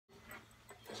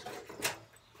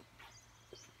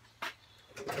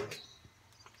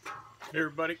Hey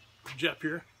everybody, Jeff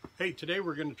here. Hey, today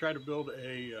we're going to try to build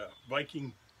a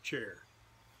Viking chair,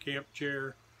 camp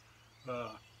chair.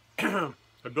 I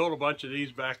built a bunch of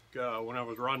these back when I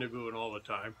was rendezvousing all the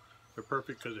time. They're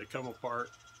perfect because they come apart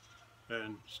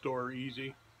and store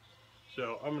easy.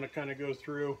 So I'm going to kind of go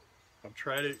through. I'll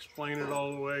try to explain it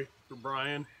all the way for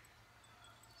Brian.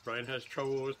 Brian has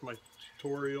trouble with my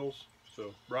tutorials,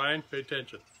 so Brian, pay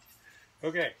attention.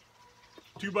 Okay,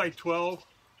 2x12.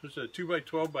 This is a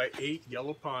 2x12 by 8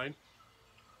 yellow pine.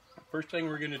 First thing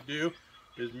we're going to do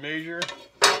is measure.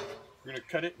 We're going to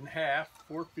cut it in half,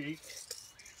 4 feet.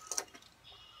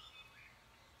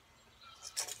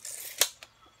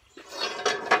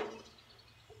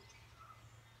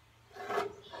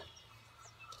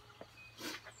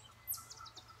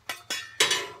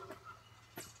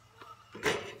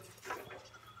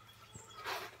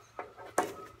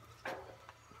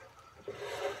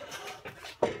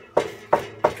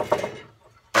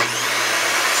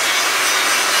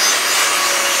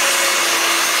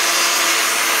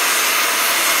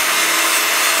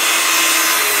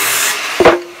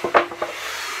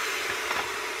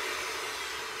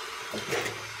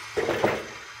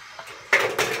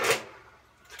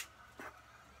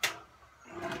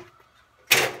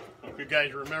 If you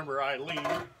guys remember Eileen,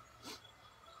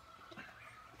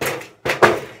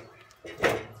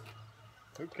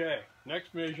 okay,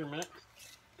 next measurement,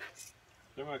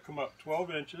 I'm going to come up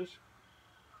 12 inches.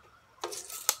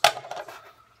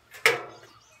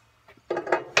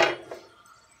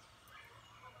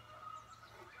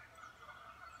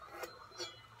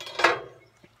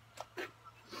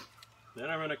 Then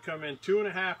I'm going to come in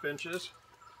 2.5 inches.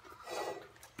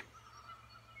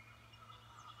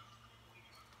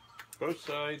 Both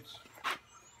sides.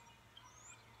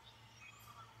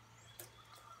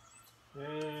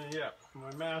 And yeah,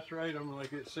 my math's right, I'm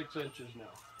like at 6 inches now.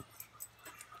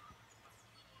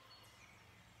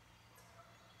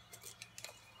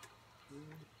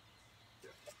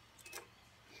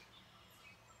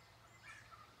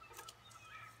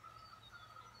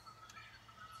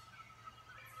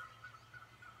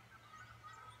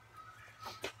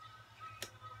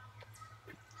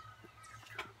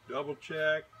 Double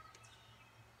check.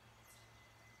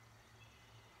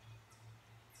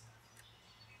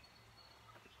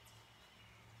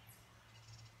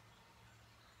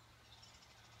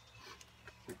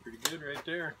 Pretty good right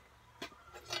there.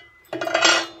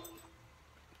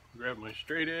 Grab my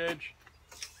straight edge.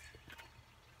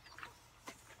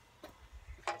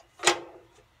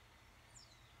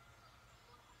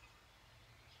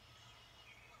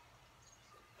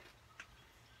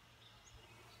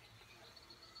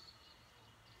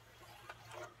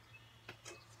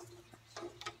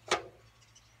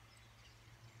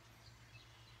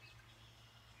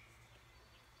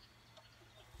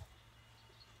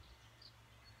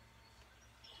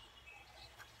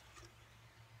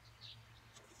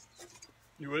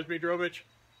 You with me, Drovich?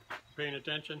 Paying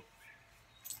attention?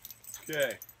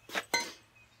 Okay.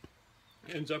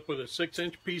 Ends up with a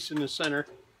 6-inch piece in the center.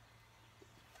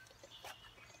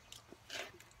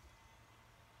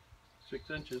 6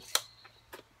 inches.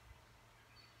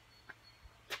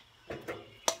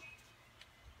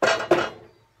 Set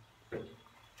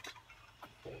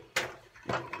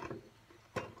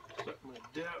my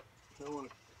depth. I want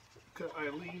to cut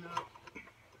Eileen up.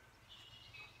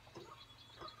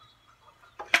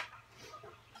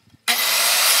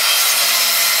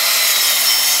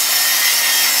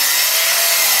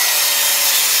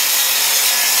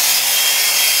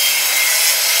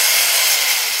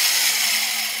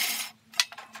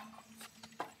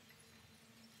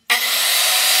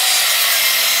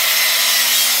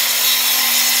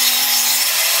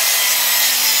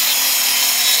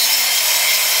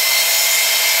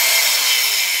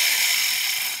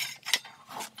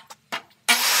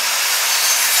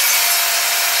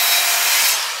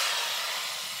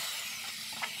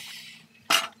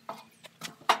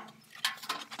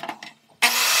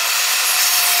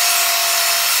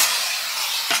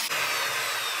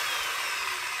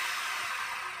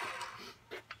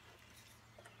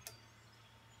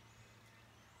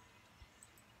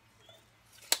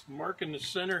 Marking the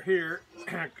center here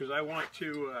because I want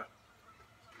to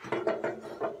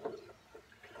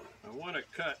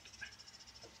cut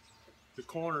the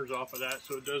corners off of that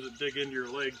so it doesn't dig into your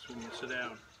legs when you sit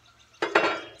down.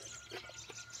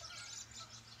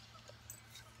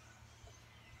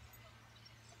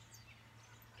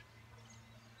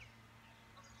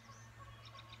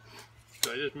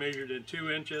 So I just measured in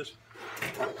 2 inches.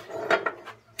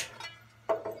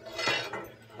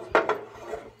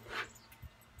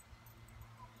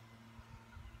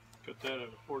 Cut that at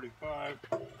a 45.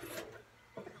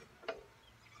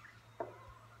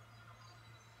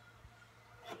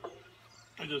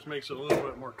 just makes it a little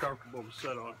bit more comfortable to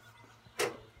sit on.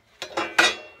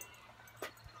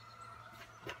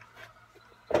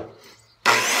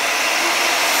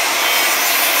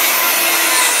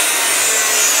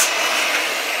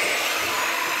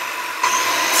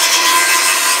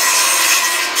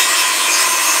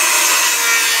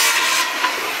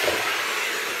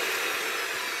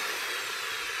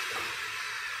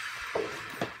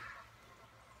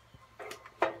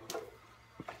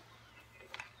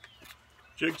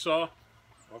 Jigsaw,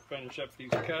 I'll finish up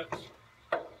these cuts.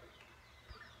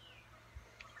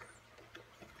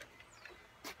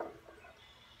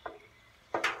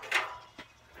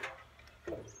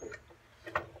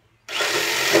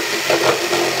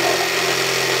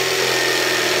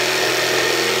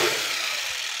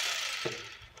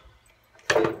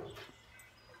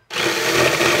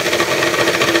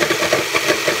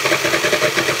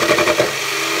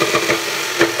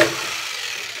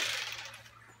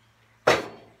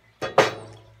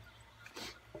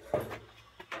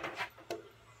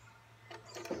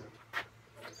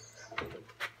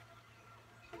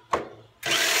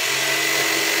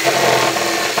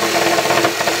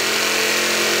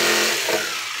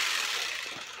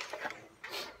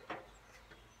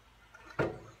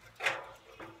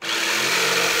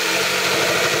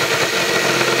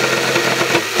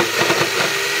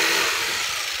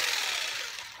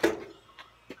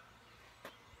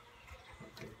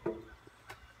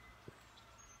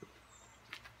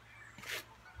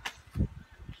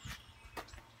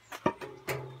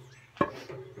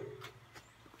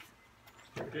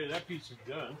 Okay, that piece is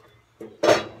done.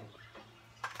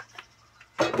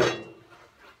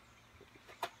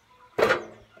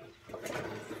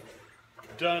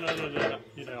 Done other than,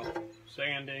 you know,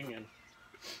 sanding and...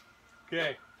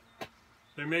 Okay,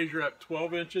 they measure up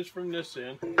 12 inches from this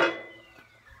end. Go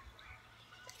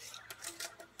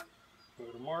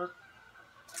to mark.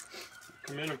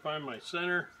 Come in and find my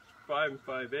center, 5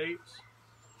 5/8.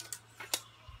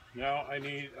 Now I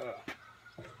need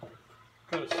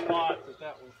put a spot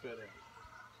that will fit in.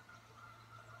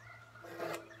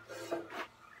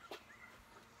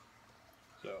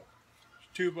 So it's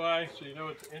 2 by, so you know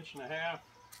it's 1.5 inches.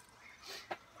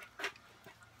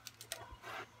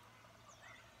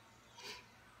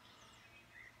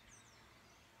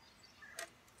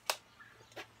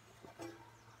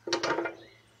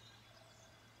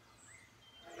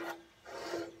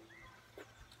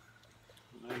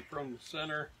 And then from the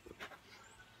center,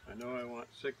 I know I want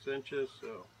 6 inches,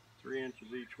 so 3 inches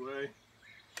each way.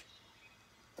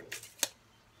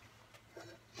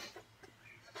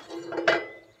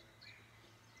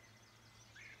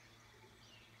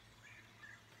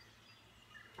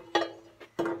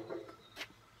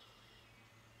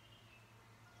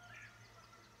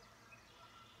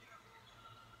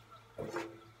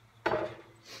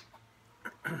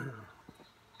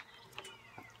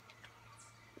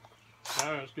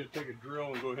 Now I'm just going to take a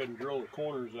drill and go ahead and drill the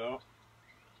corners out.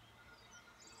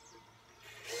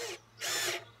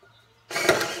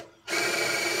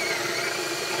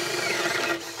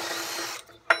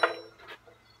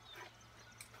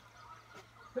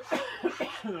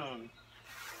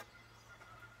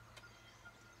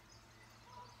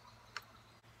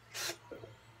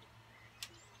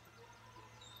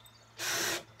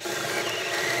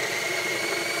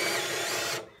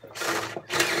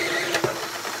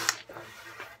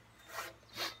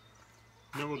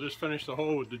 Then we'll just finish the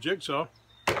hole with the jigsaw.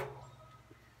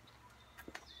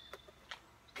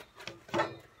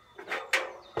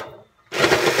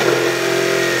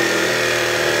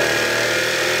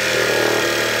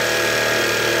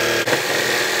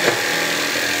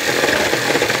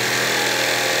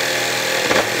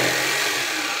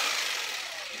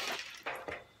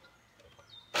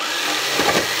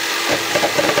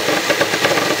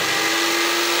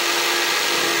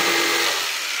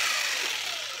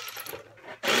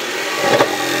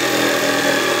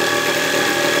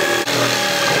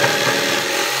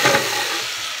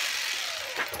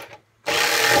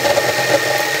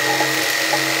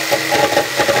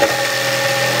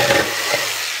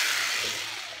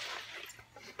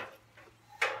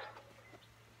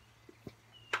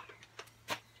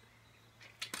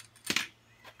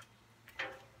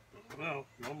 Well,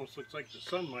 it almost looks like the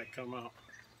sun might come out.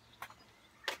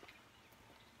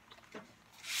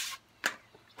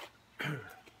 I'm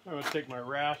going to take my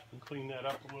rasp and clean that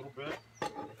up a little bit.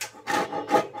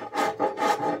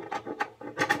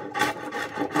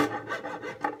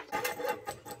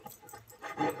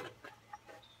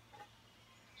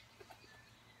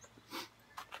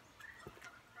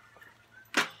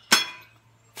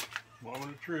 Moment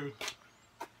of truth.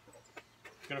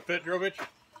 Gonna fit, Drovich?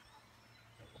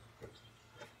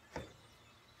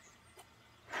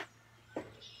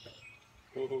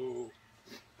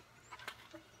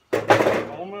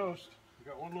 almost. We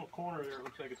got one little corner there. It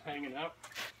looks like it's hanging up.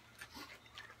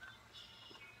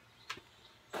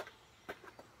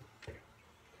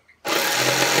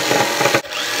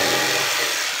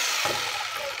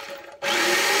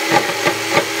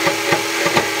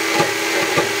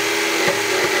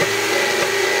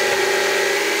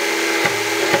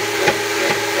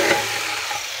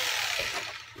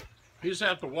 You just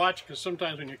have to watch, because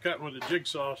sometimes when you're cutting with a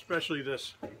jigsaw, especially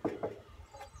this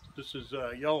is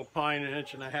yellow pine, 1.5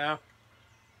 inches,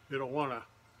 it'll want to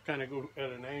kind of go at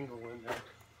an angle in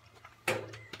there.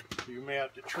 So you may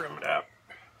have to trim it up.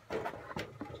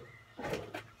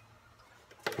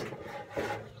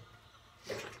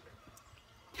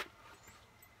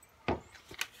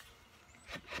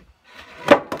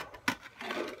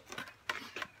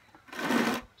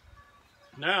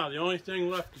 Now the only thing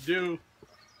left to do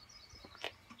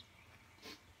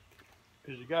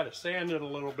is you got to sand it a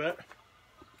little bit.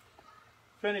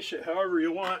 Finish it however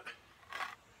you want,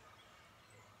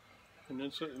 and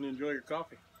then sit and enjoy your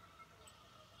coffee.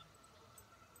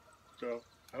 So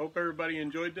I hope everybody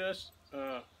enjoyed this.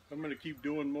 I'm going to keep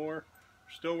doing more.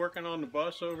 Still working on the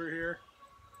bus over here.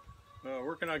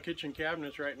 Working on kitchen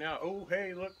cabinets right now. Oh,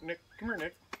 hey, look, Nick. Come here,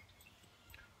 Nick.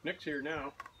 Nick's here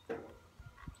now.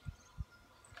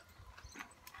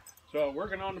 So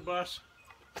working on the bus.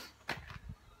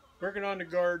 Working on the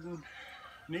garden.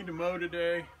 Need to mow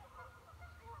today.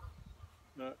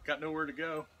 Got nowhere to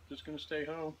go. Just gonna stay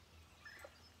home.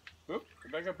 Oop,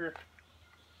 get back up here.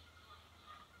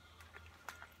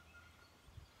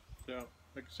 So,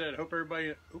 like I said, hope everybody.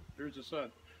 Oop, there's the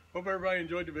sun. Hope everybody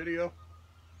enjoyed the video.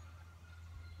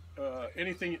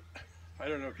 Anything, I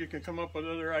don't know, if you can come up with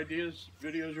other ideas,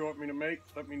 videos you want me to make,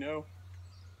 let me know.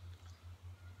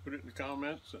 Put it in the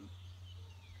comments, and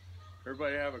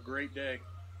everybody have a great day.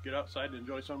 Get outside and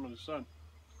enjoy some of the sun.